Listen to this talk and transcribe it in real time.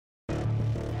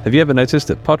Have you ever noticed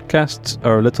that podcasts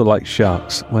are a little like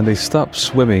sharks? When they stop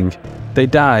swimming, they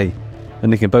die,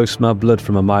 and they can both smell blood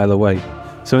from a mile away.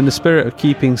 So in the spirit of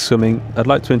keeping swimming, I'd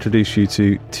like to introduce you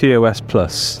to TOS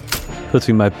Plus.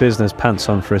 Putting my business pants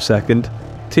on for a second,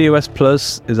 TOS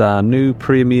Plus is our new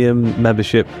premium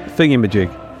membership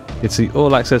thingamajig. It's the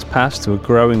all-access pass to a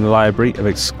growing library of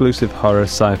exclusive horror,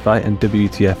 sci-fi and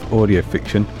WTF audio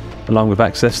fiction, along with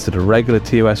access to the regular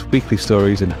TOS weekly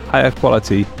stories in higher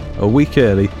quality, a week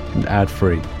early and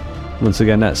ad-free. Once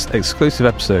again, that's exclusive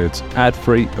episodes,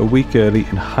 ad-free, a week early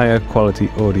and higher quality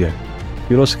audio.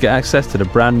 You'll also get access to the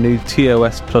brand new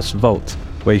TOS Plus Vault,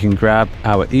 where you can grab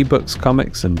our ebooks,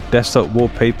 comics and desktop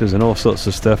wallpapers and all sorts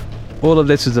of stuff. All of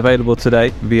this is available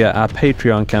today via our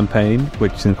Patreon campaign,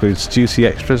 which includes juicy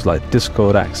extras like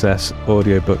Discord access,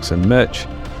 audiobooks and merch.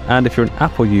 And if you're an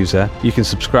Apple user, you can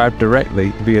subscribe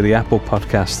directly via the Apple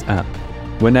Podcasts app.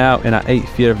 We're now in our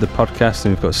 8th year of the podcast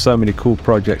and we've got so many cool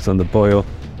projects on the boil,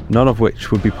 none of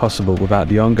which would be possible without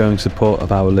the ongoing support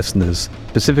of our listeners,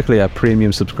 specifically our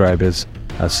premium subscribers,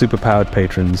 our superpowered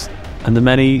patrons, and the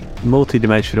many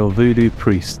multi-dimensional voodoo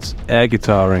priests air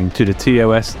guitaring to the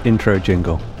TOS intro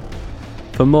jingle.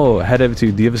 For more, head over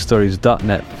to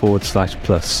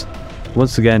theotherstories.net/plus.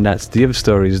 Once again, that's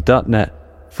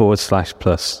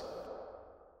theotherstories.net/plus.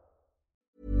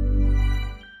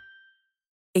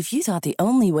 If you thought the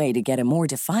only way to get a more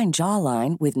defined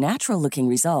jawline with natural-looking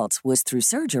results was through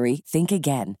surgery, think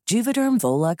again. Juvederm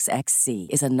Volux XC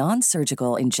is a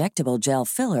non-surgical injectable gel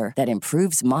filler that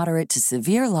improves moderate to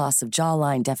severe loss of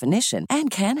jawline definition and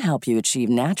can help you achieve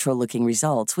natural-looking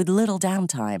results with little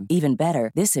downtime. Even better,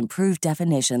 this improved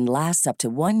definition lasts up to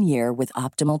 1 year with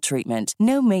optimal treatment.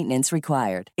 No maintenance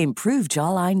required. Improve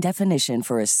jawline definition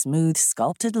for a smooth,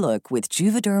 sculpted look with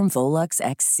Juvederm Volux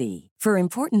XC. For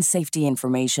important safety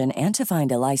information and to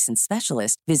find a licensed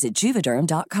specialist, visit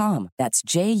Juvederm.com. That's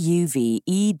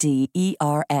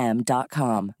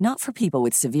JUVEDERM.com. Not for people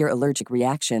with severe allergic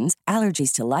reactions,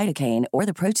 allergies to lidocaine, or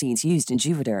the proteins used in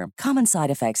Juvederm. Common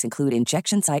side effects include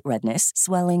injection site redness,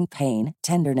 swelling, pain,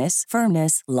 tenderness,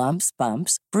 firmness, lumps,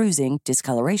 bumps, bruising,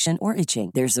 discoloration, or itching.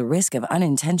 There's a risk of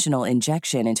unintentional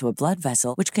injection into a blood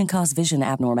vessel, which can cause vision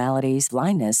abnormalities,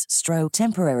 blindness, stroke,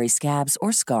 temporary scabs,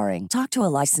 or scarring. Talk to a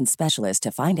licensed specialist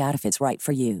to find out if it's right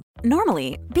for you.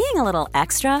 Normally, being a little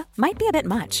extra might be a bit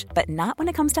much, but not when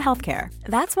it comes to healthcare.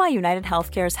 That's why United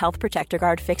Healthcare's Health Protector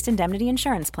Guard fixed indemnity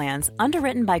insurance plans,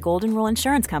 underwritten by Golden Rule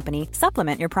Insurance Company,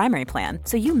 supplement your primary plan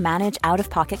so you manage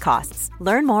out-of-pocket costs.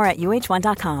 Learn more at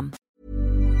UH1.com.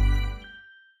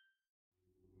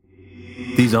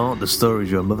 These aren't the stories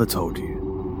your mother told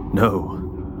you.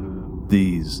 No,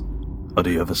 these are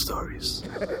the other stories.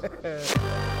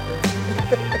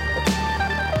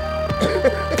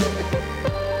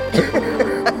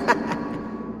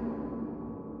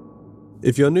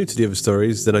 If you're new to the other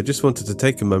stories, then I just wanted to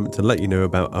take a moment to let you know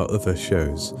about our other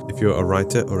shows. If you're a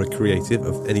writer or a creative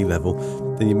of any level,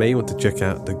 then you may want to check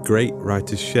out the Great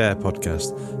Writers Share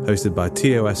podcast, hosted by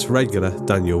TOS regular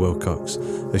Daniel Wilcox,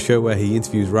 a show where he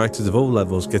interviews writers of all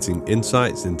levels, getting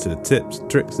insights into the tips,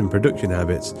 tricks and production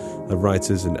habits of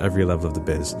writers in every level of the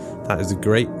biz. That is the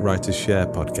Great Writers Share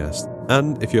podcast.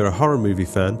 And if you're a horror movie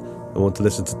fan, and want to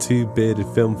listen to two bearded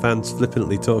film fans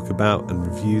flippantly talk about and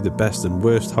review the best and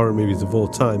worst horror movies of all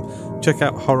time, check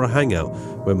out Horror Hangout,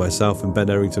 where myself and Ben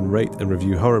Errington rate and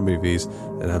review horror movies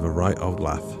and have a right old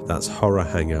laugh. That's Horror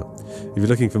Hangout. If you're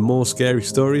looking for more scary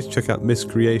stories, check out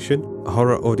Miscreation, a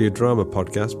horror audio drama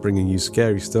podcast bringing you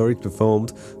scary stories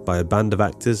performed by a band of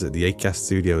actors at the Acast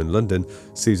studio in London.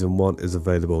 Season 1 is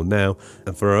available now.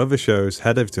 And for our other shows,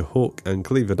 head over to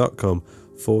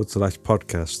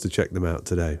hawkandcleaver.com/podcasts to check them out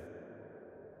today.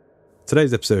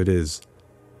 Today's episode is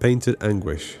Painted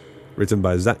Anguish, written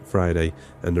by Zach Friday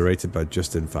and narrated by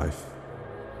Justin Fife.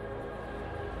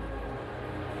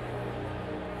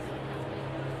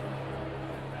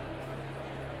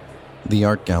 The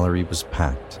art gallery was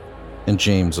packed, and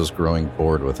James was growing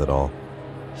bored with it all.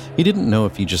 He didn't know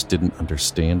if he just didn't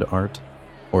understand art,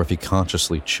 or if he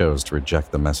consciously chose to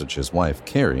reject the message his wife,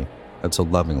 Carrie, had so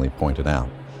lovingly pointed out.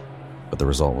 But the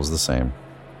result was the same.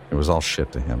 It was all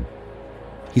shit to him.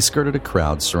 He skirted a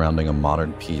crowd surrounding a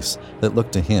modern piece that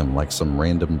looked to him like some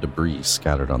random debris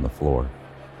scattered on the floor.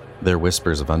 Their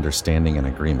whispers of understanding and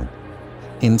agreement,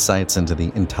 insights into the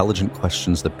intelligent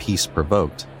questions the piece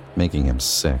provoked, making him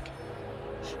sick.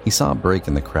 He saw a break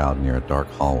in the crowd near a dark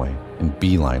hallway and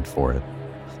beelined for it,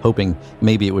 hoping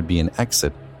maybe it would be an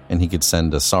exit and he could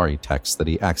send a sorry text that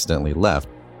he accidentally left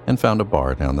and found a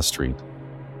bar down the street.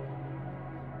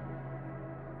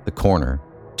 The corner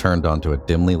turned onto a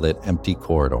dimly lit empty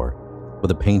corridor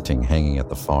with a painting hanging at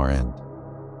the far end.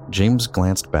 James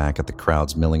glanced back at the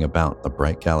crowds milling about in the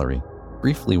bright gallery,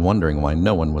 briefly wondering why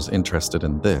no one was interested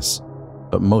in this,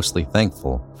 but mostly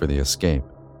thankful for the escape.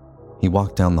 He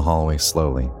walked down the hallway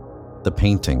slowly, the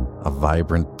painting a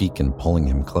vibrant beacon pulling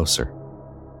him closer.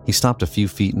 He stopped a few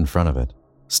feet in front of it,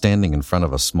 standing in front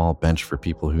of a small bench for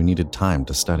people who needed time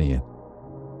to study it.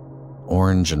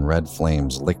 Orange and red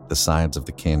flames licked the sides of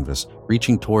the canvas,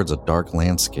 reaching towards a dark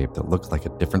landscape that looked like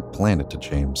a different planet to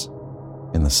James.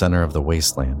 In the center of the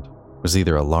wasteland was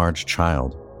either a large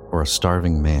child or a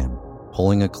starving man,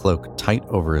 pulling a cloak tight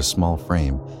over his small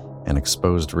frame and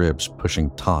exposed ribs pushing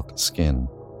taut skin.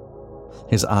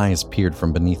 His eyes peered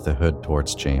from beneath the hood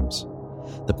towards James.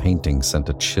 The painting sent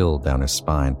a chill down his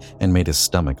spine and made his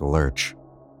stomach lurch.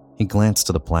 He glanced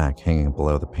to the plaque hanging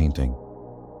below the painting.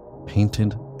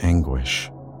 Painted Anguish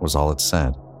was all it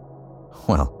said.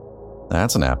 Well,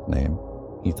 that's an apt name,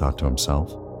 he thought to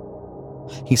himself.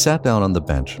 He sat down on the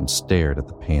bench and stared at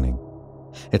the painting.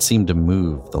 It seemed to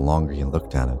move the longer he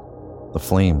looked at it. The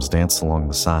flames danced along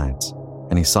the sides,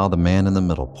 and he saw the man in the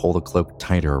middle pull the cloak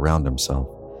tighter around himself,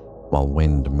 while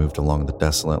wind moved along the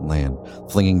desolate land,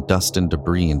 flinging dust and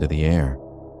debris into the air.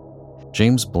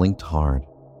 James blinked hard,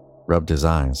 rubbed his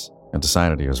eyes, and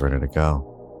decided he was ready to go.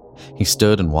 He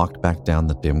stood and walked back down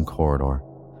the dim corridor,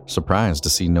 surprised to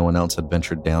see no one else had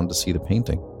ventured down to see the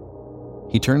painting.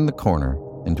 He turned the corner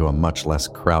into a much less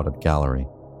crowded gallery.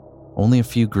 Only a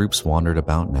few groups wandered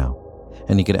about now,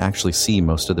 and he could actually see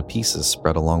most of the pieces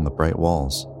spread along the bright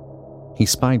walls. He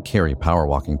spied Carrie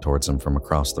power-walking towards him from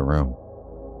across the room.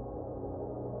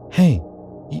 "Hey,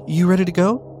 you ready to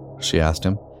go?" she asked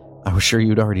him. "I was sure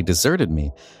you'd already deserted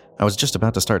me. I was just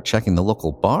about to start checking the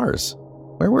local bars.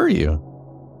 Where were you?"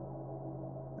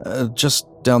 Just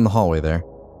down the hallway there,"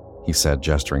 he said,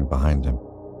 gesturing behind him.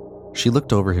 She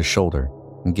looked over his shoulder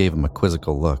and gave him a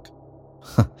quizzical look.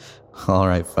 "All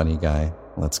right, funny guy,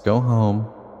 let's go home."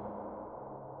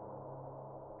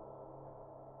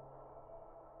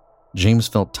 James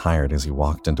felt tired as he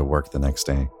walked into work the next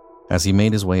day. As he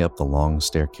made his way up the long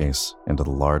staircase into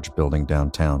the large building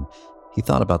downtown, he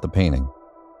thought about the painting.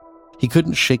 He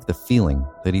couldn't shake the feeling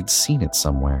that he'd seen it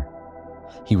somewhere.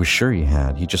 He was sure he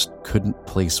had, he just couldn't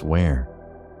place where.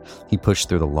 He pushed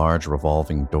through the large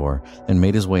revolving door and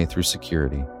made his way through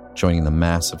security, joining the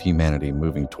mass of humanity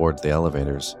moving towards the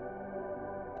elevators.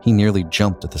 He nearly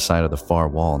jumped at the side of the far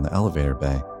wall in the elevator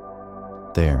bay.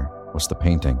 There was the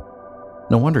painting.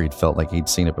 No wonder he'd felt like he'd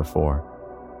seen it before.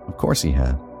 Of course he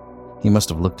had. He must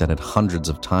have looked at it hundreds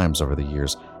of times over the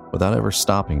years without ever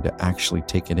stopping to actually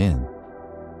take it in.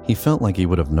 He felt like he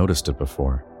would have noticed it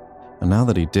before, and now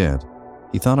that he did,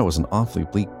 he thought it was an awfully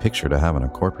bleak picture to have in a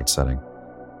corporate setting.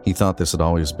 He thought this had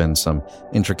always been some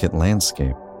intricate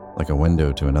landscape, like a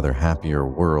window to another happier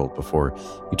world before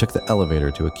he took the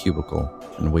elevator to a cubicle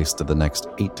and wasted the next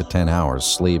 8 to 10 hours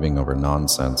slaving over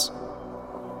nonsense.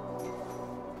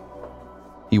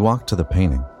 He walked to the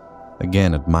painting,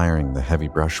 again admiring the heavy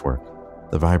brushwork,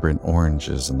 the vibrant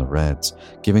oranges and the reds,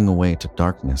 giving away to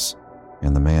darkness,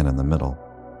 and the man in the middle.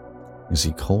 Is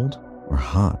he cold or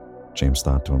hot? James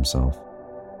thought to himself.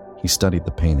 He studied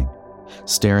the painting,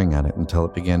 staring at it until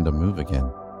it began to move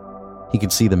again. He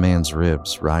could see the man's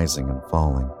ribs rising and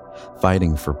falling,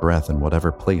 fighting for breath in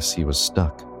whatever place he was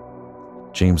stuck.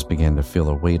 James began to feel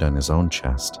a weight on his own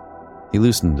chest. He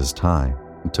loosened his tie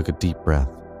and took a deep breath.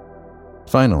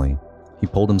 Finally, he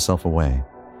pulled himself away,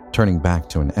 turning back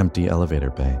to an empty elevator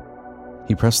bay.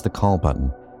 He pressed the call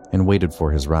button and waited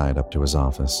for his ride up to his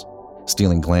office,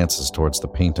 stealing glances towards the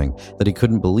painting that he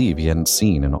couldn't believe he hadn't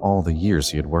seen in all the years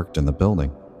he had worked in the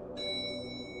building.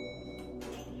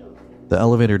 The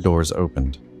elevator doors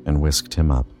opened and whisked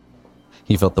him up.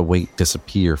 He felt the weight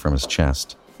disappear from his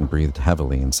chest and breathed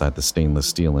heavily inside the stainless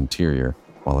steel interior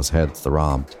while his head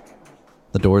throbbed.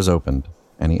 The doors opened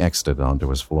and he exited onto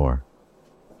his floor.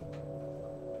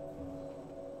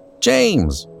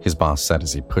 "James," his boss said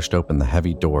as he pushed open the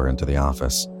heavy door into the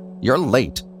office. "You're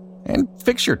late. And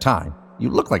fix your tie. You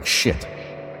look like shit."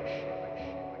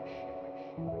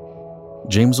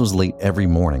 James was late every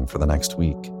morning for the next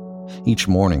week, each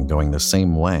morning going the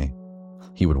same way.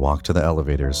 He would walk to the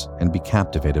elevators and be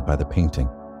captivated by the painting,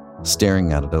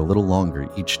 staring at it a little longer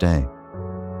each day.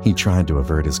 He tried to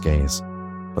avert his gaze,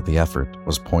 but the effort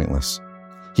was pointless.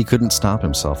 He couldn't stop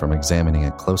himself from examining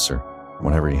it closer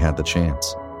whenever he had the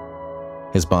chance.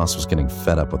 His boss was getting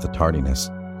fed up with the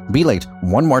tardiness. "Be late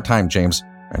one more time, James,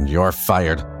 and you're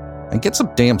fired. And get some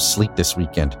damn sleep this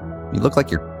weekend. You look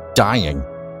like you're dying,"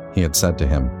 he had said to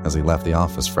him as he left the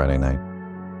office Friday night.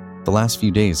 The last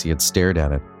few days he had stared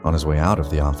at it on his way out of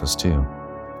the office too,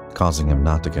 causing him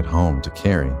not to get home to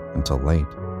Carrie until late.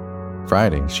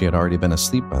 Friday, she had already been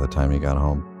asleep by the time he got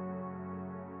home.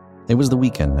 It was the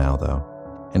weekend now, though,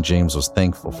 and James was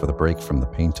thankful for the break from the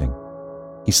painting.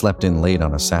 He slept in late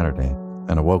on a Saturday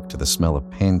and awoke to the smell of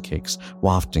pancakes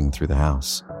wafting through the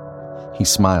house. He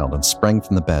smiled and sprang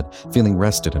from the bed, feeling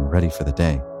rested and ready for the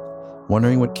day,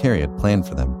 wondering what Carrie had planned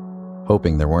for them,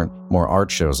 hoping there weren't more art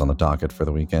shows on the docket for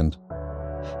the weekend.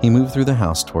 He moved through the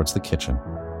house towards the kitchen.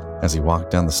 As he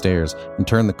walked down the stairs and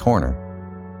turned the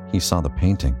corner, he saw the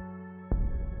painting.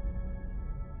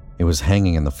 It was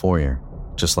hanging in the foyer,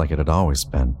 just like it had always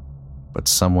been, but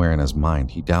somewhere in his mind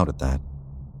he doubted that.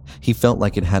 He felt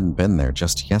like it hadn't been there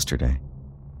just yesterday.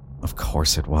 Of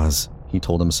course it was, he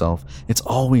told himself. It's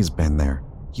always been there.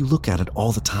 You look at it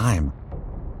all the time.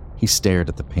 He stared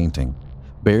at the painting,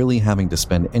 barely having to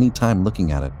spend any time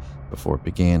looking at it before it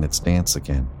began its dance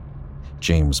again.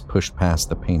 James pushed past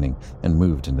the painting and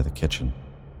moved into the kitchen.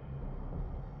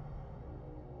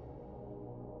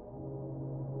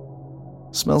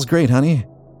 "Smells great, honey,"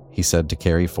 he said to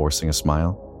Carrie, forcing a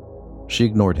smile. She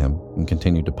ignored him and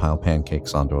continued to pile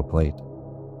pancakes onto a plate.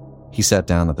 He sat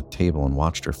down at the table and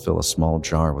watched her fill a small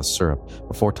jar with syrup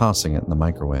before tossing it in the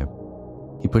microwave.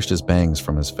 He pushed his bangs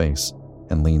from his face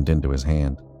and leaned into his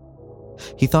hand.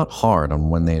 He thought hard on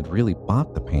when they had really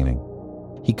bought the painting.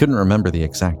 He couldn't remember the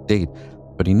exact date,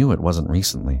 but he knew it wasn't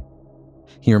recently.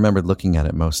 He remembered looking at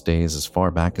it most days as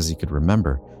far back as he could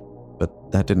remember,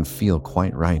 but that didn't feel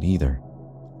quite right either.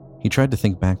 He tried to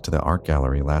think back to the art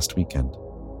gallery last weekend.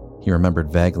 He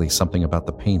remembered vaguely something about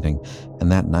the painting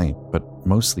and that night, but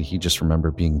mostly he just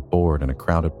remembered being bored in a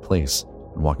crowded place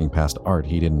and walking past art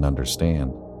he didn't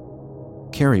understand.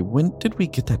 "Carrie, when did we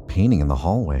get that painting in the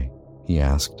hallway?" he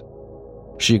asked.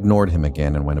 She ignored him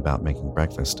again and went about making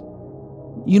breakfast.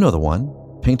 "You know the one,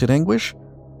 Painted Anguish?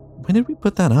 When did we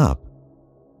put that up?"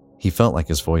 He felt like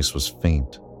his voice was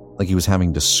faint, like he was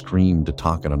having to scream to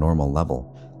talk at a normal level.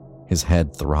 His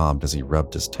head throbbed as he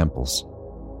rubbed his temples.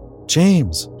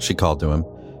 "James," she called to him,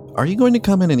 "are you going to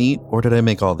come in and eat, or did I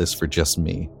make all this for just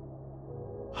me?"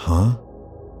 "Huh?"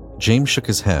 James shook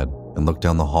his head and looked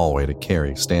down the hallway to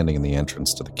Carrie standing in the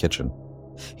entrance to the kitchen.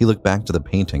 He looked back to the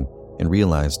painting and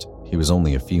realized he was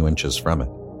only a few inches from it.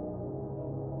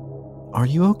 "Are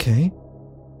you okay?"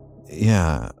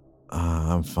 Yeah,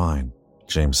 I'm fine,"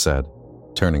 James said,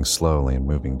 turning slowly and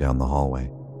moving down the hallway,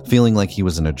 feeling like he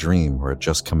was in a dream or had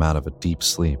just come out of a deep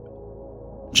sleep.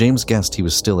 James guessed he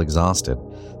was still exhausted,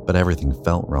 but everything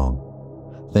felt wrong.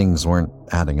 Things weren't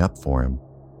adding up for him.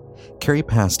 Carrie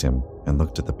passed him and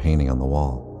looked at the painting on the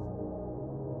wall.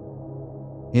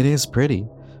 "It is pretty.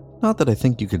 Not that I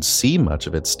think you could see much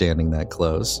of it standing that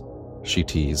close," she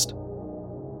teased.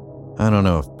 "I don't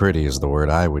know if pretty is the word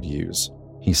I would use,"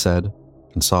 he said,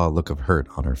 and saw a look of hurt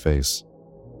on her face.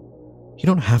 "You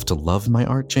don't have to love my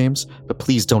art, James, but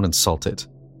please don't insult it."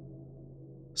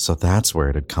 So that's where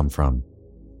it had come from.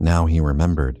 Now he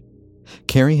remembered.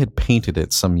 Carrie had painted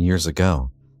it some years ago.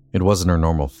 It wasn't her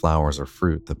normal flowers or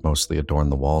fruit that mostly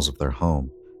adorned the walls of their home,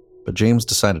 but James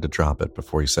decided to drop it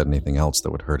before he said anything else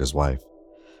that would hurt his wife.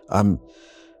 I'm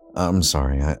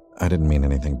sorry, I didn't mean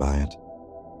anything by it,"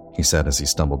 he said as he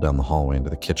stumbled down the hallway into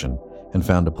the kitchen and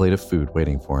found a plate of food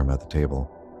waiting for him at the table.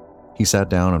 He sat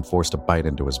down and forced a bite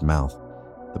into his mouth,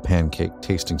 the pancake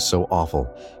tasting so awful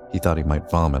he thought he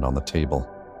might vomit on the table.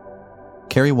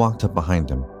 Carrie walked up behind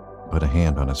him and put a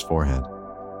hand on his forehead.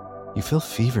 "You feel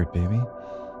fevered, baby.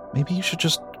 Maybe you should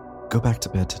just go back to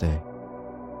bed today."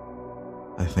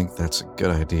 "I think that's a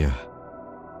good idea."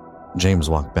 James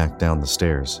walked back down the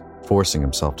stairs, forcing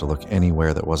himself to look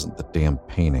anywhere that wasn't the damn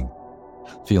painting,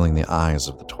 feeling the eyes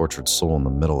of the tortured soul in the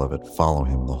middle of it follow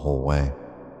him the whole way.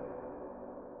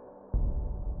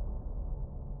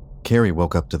 Carrie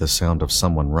woke up to the sound of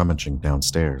someone rummaging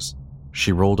downstairs.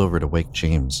 She rolled over to wake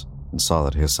James and saw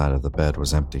that his side of the bed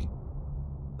was empty.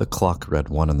 The clock read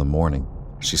 1 a.m.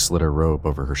 She slid her robe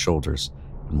over her shoulders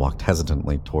and walked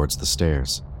hesitantly towards the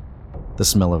stairs. The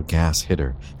smell of gas hit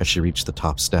her as she reached the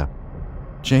top step.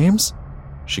 "James?"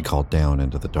 she called down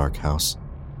into the dark house.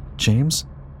 "James?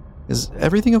 Is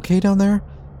everything okay down there?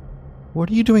 What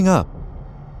are you doing up?"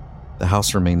 The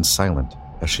house remained silent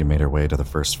as she made her way to the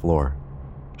first floor.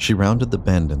 She rounded the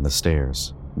bend in the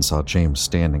stairs and saw James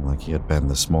standing like he had been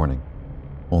this morning,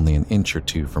 only an inch or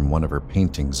two from one of her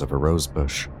paintings of a rose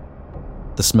bush.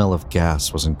 The smell of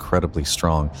gas was incredibly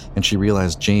strong, and she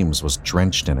realized James was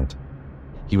drenched in it.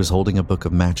 He was holding a book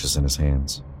of matches in his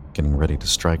hands, getting ready to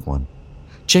strike one.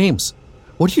 "James,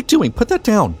 what are you doing? Put that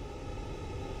down!"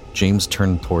 James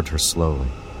turned toward her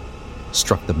slowly,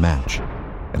 struck the match,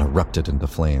 and erupted into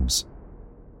flames.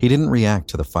 He didn't react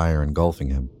to the fire engulfing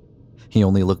him. He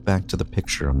only looked back to the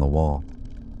picture on the wall.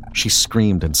 She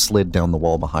screamed and slid down the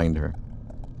wall behind her.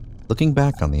 Looking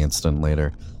back on the incident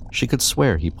later, She could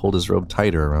swear he pulled his robe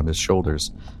tighter around his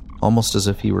shoulders, almost as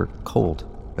if he were cold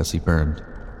as he burned.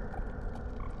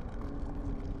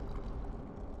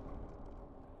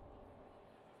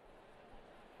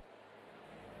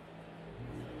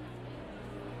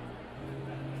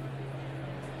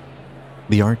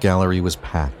 The art gallery was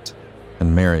packed,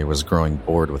 and Mary was growing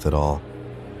bored with it all.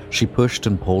 She pushed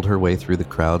and pulled her way through the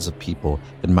crowds of people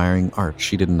admiring art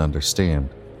she didn't understand.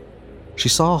 She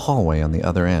saw a hallway on the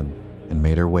other end and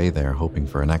made her way there, hoping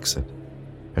for an exit.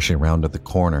 As she rounded the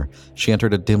corner, she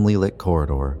entered a dimly lit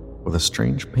corridor with a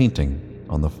strange painting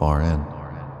on the far end.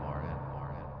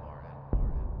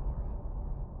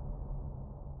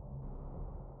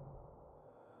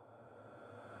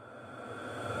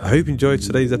 I hope you enjoyed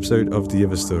today's episode of The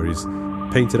Other Stories.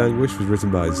 Painted Anguish was written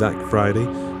by Zach Friday,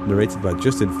 narrated by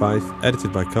Justin Fife,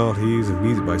 edited by Carl Hughes, and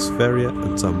music by Spheria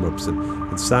and Tom Robson,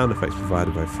 and sound effects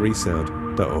provided by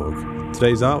freesound.org.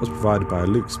 Today's art was provided by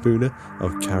Luke Spooner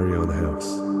of Carry On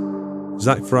House.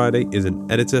 Zach Friday is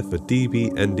an editor for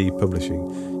DBND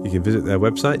Publishing. You can visit their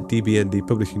website,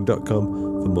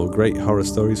 dbndpublishing.com, for more great horror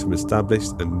stories from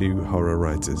established and new horror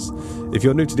writers. If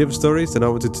you're new to The Other Stories, then I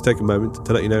wanted to take a moment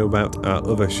to let you know about our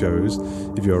other shows.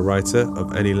 If you're a writer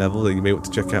of any level, then you may want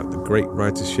to check out the Great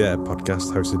Writers Share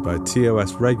podcast hosted by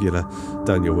TOS regular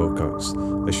Daniel Wilcox,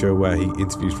 a show where he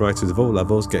interviews writers of all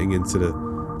levels, getting into the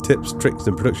tips, tricks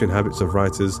and production habits of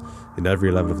writers in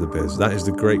every level of the biz. That is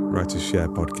the Great Writers Share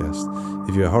podcast.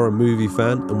 If you're a horror movie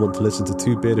fan and want to listen to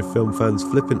two bearded film fans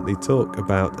flippantly talk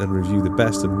about and review the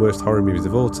best and worst horror movies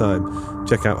of all time,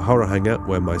 check out Horror Hangout,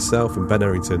 where myself and Ben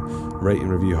Errington rate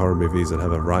and review horror movies and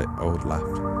have a right old laugh.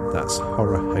 That's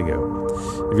Horror Hangout.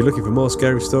 If you're looking for more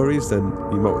scary stories, then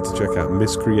you might want to check out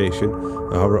Miscreation,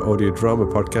 a horror audio drama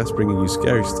podcast bringing you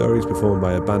scary stories performed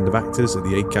by a band of actors at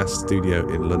the Acast studio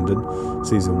in London.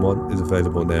 Season 1 is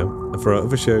available now. And for our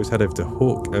other shows, head over to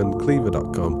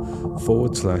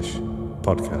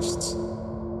hawkandcleaver.com/podcasts.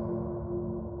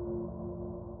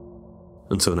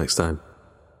 Until next time.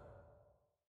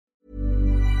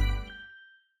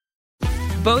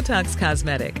 Botox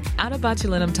Cosmetic, out of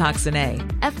botulinum toxin A,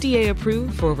 FDA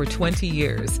approved for over 20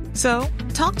 years. So,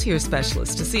 talk to your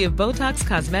specialist to see if Botox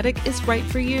Cosmetic is right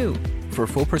for you. For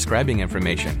full prescribing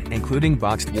information, including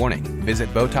boxed warning,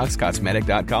 visit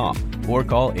BotoxCosmetic.com or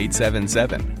call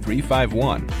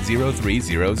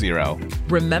 877-351-0300.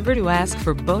 Remember to ask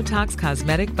for Botox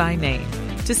Cosmetic by name.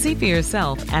 To see for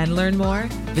yourself and learn more,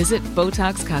 visit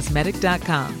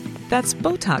BotoxCosmetic.com. That's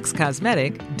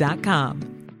BotoxCosmetic.com.